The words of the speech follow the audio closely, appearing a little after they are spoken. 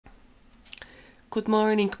Good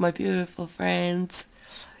morning, my beautiful friends.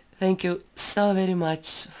 Thank you so very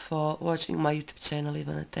much for watching my YouTube channel,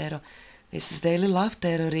 Ivanatarot. This is Daily Love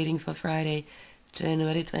Tarot reading for Friday,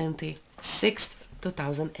 January 26th,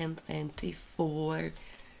 2024.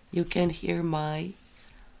 You can hear my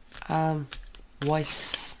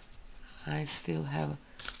voice. I still have a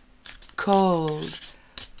cold,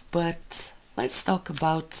 but let's talk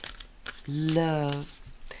about love.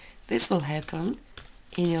 This will happen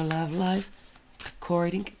in your love life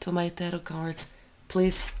according to my tarot cards.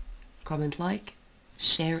 Please comment, like,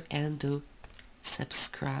 share and do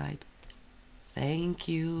subscribe. Thank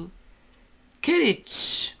you.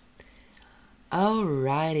 Courage.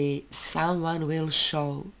 Alrighty, someone will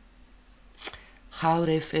show how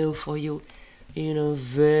they feel for you in a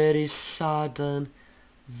very sudden,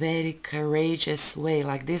 very courageous way.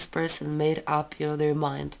 Like this person made up, their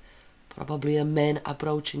mind. Probably a man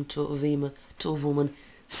approaching to a woman,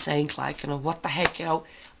 saying like, what the heck,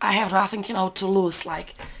 I have nothing, to lose.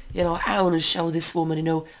 Like, I want to show this woman,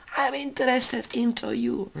 I'm interested into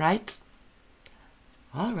you, right?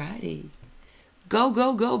 Alrighty. Go,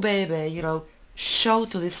 go, go, baby, show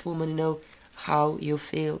to this woman, how you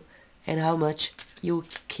feel and how much you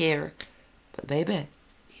care. But baby,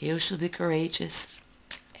 you should be courageous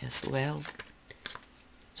as well.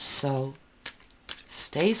 So,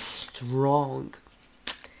 stay strong.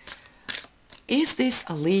 Is this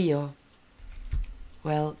a Leo?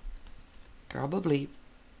 Well, probably.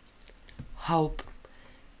 Hope.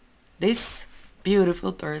 This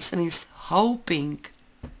beautiful person is hoping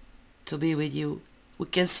to be with you. We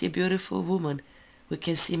can see a beautiful woman. We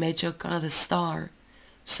can see major kind of star.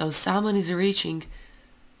 So someone is reaching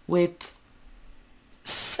with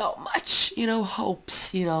so much,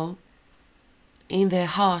 hopes, in their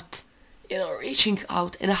heart, reaching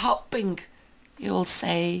out and hoping you'll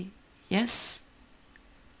say, yes,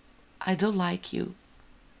 I do like you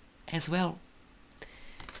as well.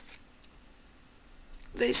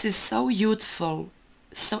 This is so youthful,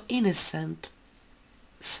 so innocent,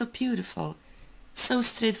 so beautiful, so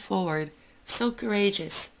straightforward, so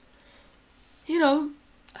courageous. I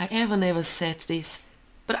never said this,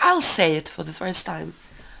 but I'll say it for the first time.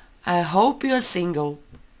 I hope you're single,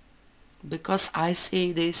 because I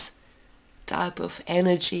see this type of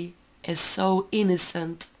energy as so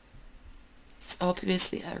innocent. It's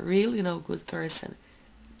obviously a real, good person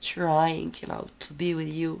trying, to be with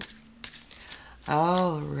you.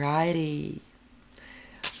 Alrighty.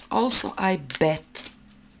 Also, I bet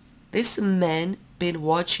this man been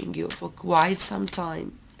watching you for quite some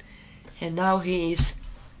time, and now he is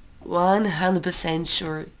 100%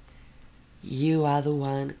 sure you are the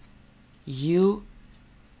one. You,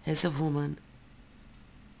 as a woman,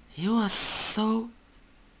 you are so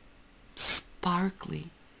sparkly,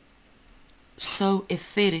 so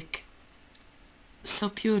etheric, so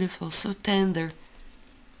beautiful, so tender,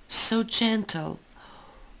 so gentle.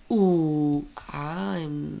 Ooh,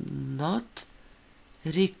 I'm not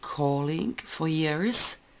recalling for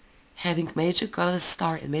years having major color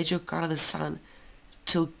star and major color sun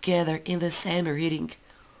together in the same reading.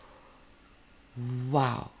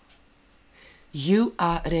 Wow. You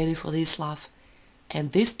are ready for this love,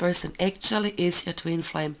 and this person actually is your twin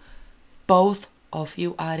flame. Both of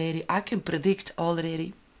you are ready. I can predict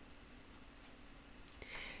already.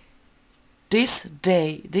 This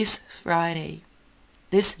day, this Friday,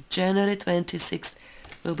 this January 26th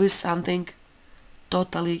will be something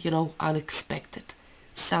totally, unexpected.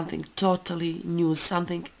 Something totally new,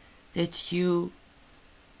 something that you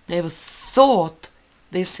never thought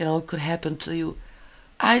this, could happen to you.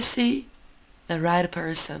 I see the right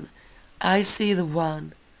person. I see the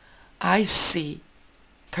one. I see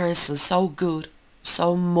person so good,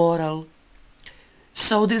 so moral,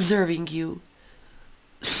 so deserving you,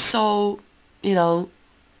 so,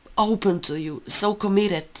 open to you, so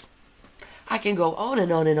committed. I can go on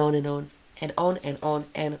and on and on and on and on and on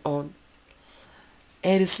and on.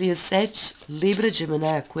 Aries, Leo, Sag, Libra,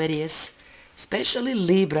 Gemini, Aquarius, especially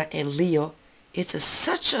Libra and Leo. It's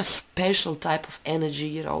such a special type of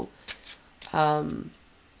energy,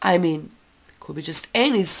 I mean, it could be just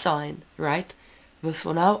any sign, right? But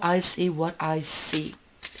for now, I see what I see.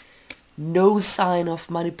 No sign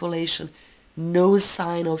of manipulation, no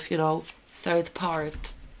sign of, third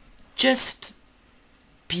part. Just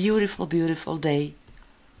beautiful, beautiful day.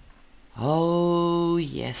 Oh,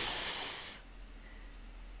 yes.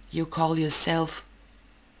 You call yourself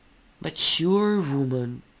mature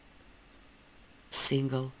woman,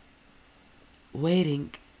 single,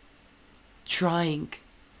 waiting, trying,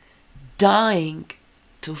 dying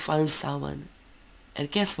to find someone. And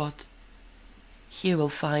guess what? He will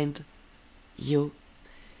find you.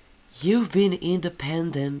 You've been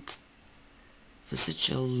independent for such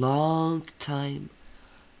a long time.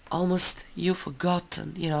 Almost you've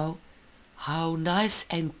forgotten, how nice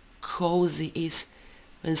and cozy it is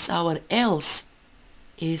when someone else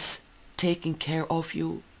is taking care of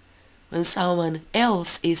you, when someone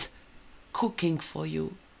else is cooking for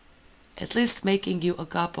you, at least making you a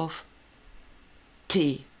cup of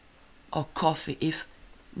tea or coffee if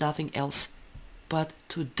nothing else. But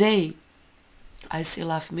today I see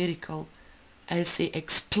love miracle. I see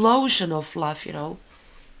explosion of love,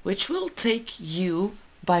 which will take you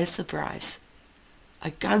by surprise.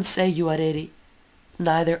 I can't say you are ready.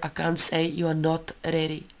 Neither I can't say you are not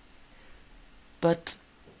ready. But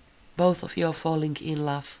both of you are falling in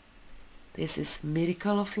love. This is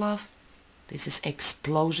miracle of love. This is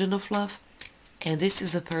explosion of love. And this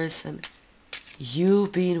is a person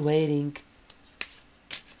you've been waiting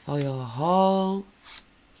for your whole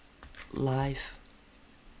life.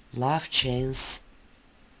 Love chance.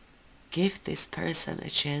 Give this person a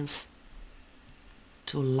chance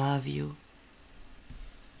to love you.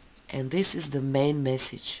 And this is the main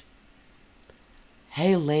message.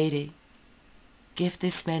 Hey lady, give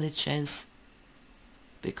this man a chance,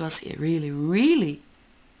 because he really, really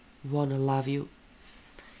wanna love you.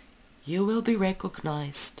 You will be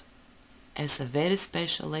recognized as a very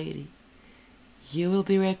special lady. You will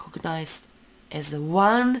be recognized as the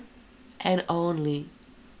one and only.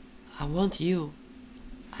 I want you.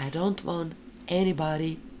 I don't want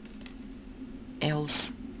anybody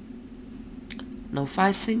else. No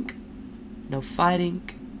fussing, no fighting,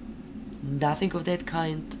 nothing of that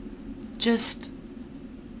kind. Just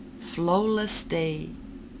flawless day,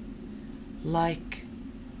 like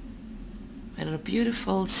on a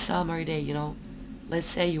beautiful summer day, Let's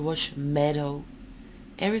say you watch meadow.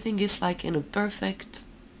 Everything is like in a perfect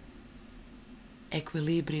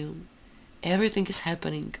equilibrium. Everything is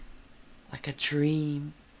happening like a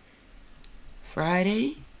dream.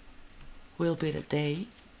 Friday will be the day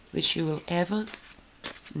which you will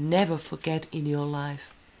never forget in your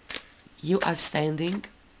life. You are standing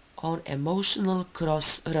on emotional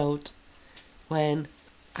crossroad when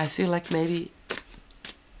I feel like maybe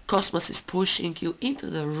cosmos is pushing you into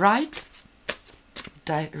the right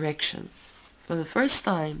direction. For the first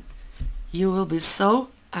time, you will be so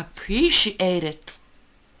appreciated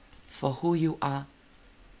for who you are.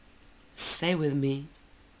 Stay with me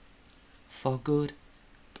for good.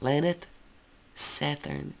 Planet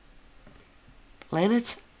Saturn.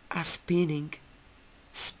 Planets are spinning,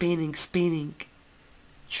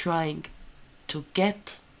 trying to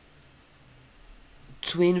get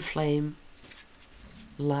twin flame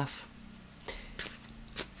love.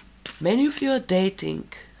 Many of you are dating.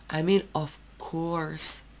 I mean, of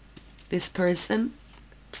course, this person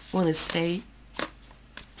wanna stay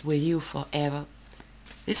with you forever.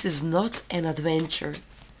 This is not an adventure.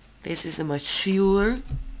 This is a mature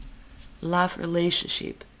love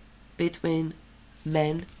relationship between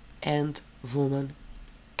man and woman.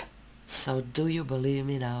 So do you believe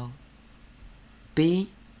me now? Be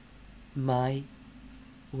my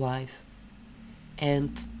wife.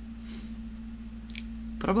 And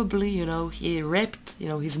probably, he wrapped,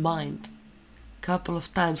 his mind a couple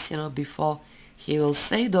of times, before he will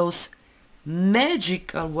say those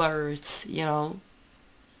magical words,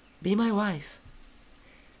 be my wife.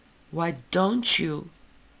 Why don't you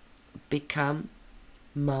become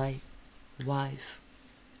my wife?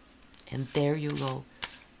 And there you go.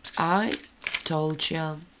 I told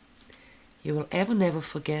you, you will never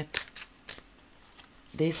forget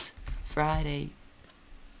this Friday,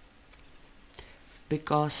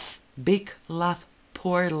 because big love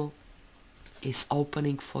portal is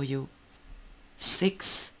opening for you.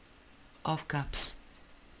 6 of Cups,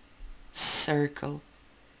 circle.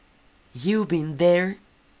 You've been there,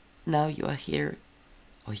 now you are here.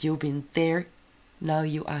 Or you've been there, now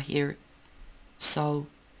you are here. So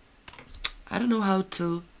I don't know how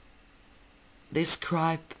to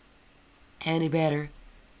describe any better,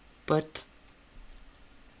 but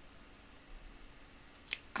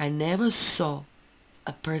I never saw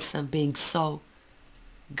a person being so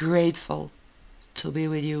grateful to be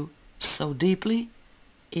with you, so deeply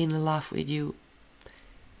in love with you.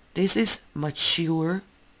 This is mature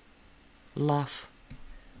love.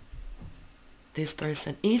 This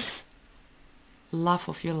person is love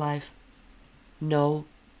of your life, no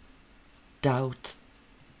doubt.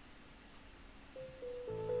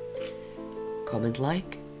 Comment,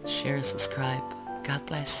 like, share, subscribe. God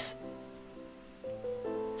bless.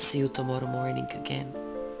 See you tomorrow morning again.